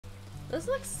This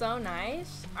looks so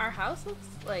nice. Our house looks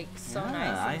like so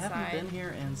nice I inside. haven't been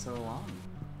here in so long.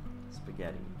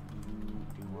 Spaghetti.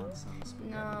 Do you want some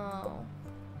spaghetti? No.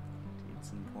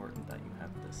 It's important that you have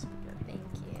this spaghetti. Thank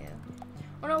you.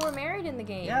 Oh no, we're married in the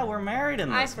game. Yeah, we're married in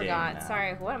this I game forgot. now.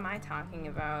 Sorry, what am I talking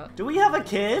about? Do we have a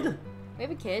kid? We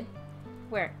have a kid?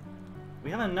 Where?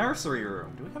 We have a nursery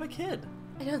room. Do we have a kid?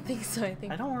 I don't think so. I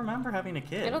don't remember having a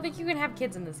kid. I don't think you can have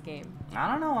kids in this game.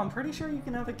 I don't know. I'm pretty sure you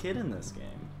can have a kid in this game.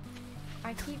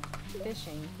 I keep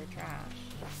fishing for trash.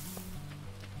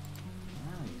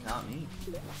 Yeah, you got me.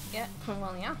 Yeah,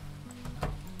 well, yeah.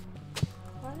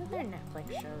 What other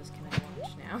Netflix shows can I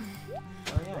watch now?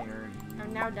 Oh yeah,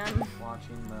 I'm now done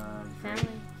watching the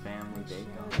Family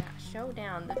Breakdown.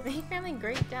 Showdown. The Great Family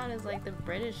Breakdown is like the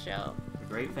British show. The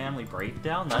Great Family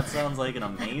Breakdown? That sounds like an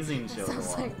amazing show to watch.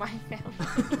 Sounds like my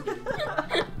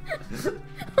family.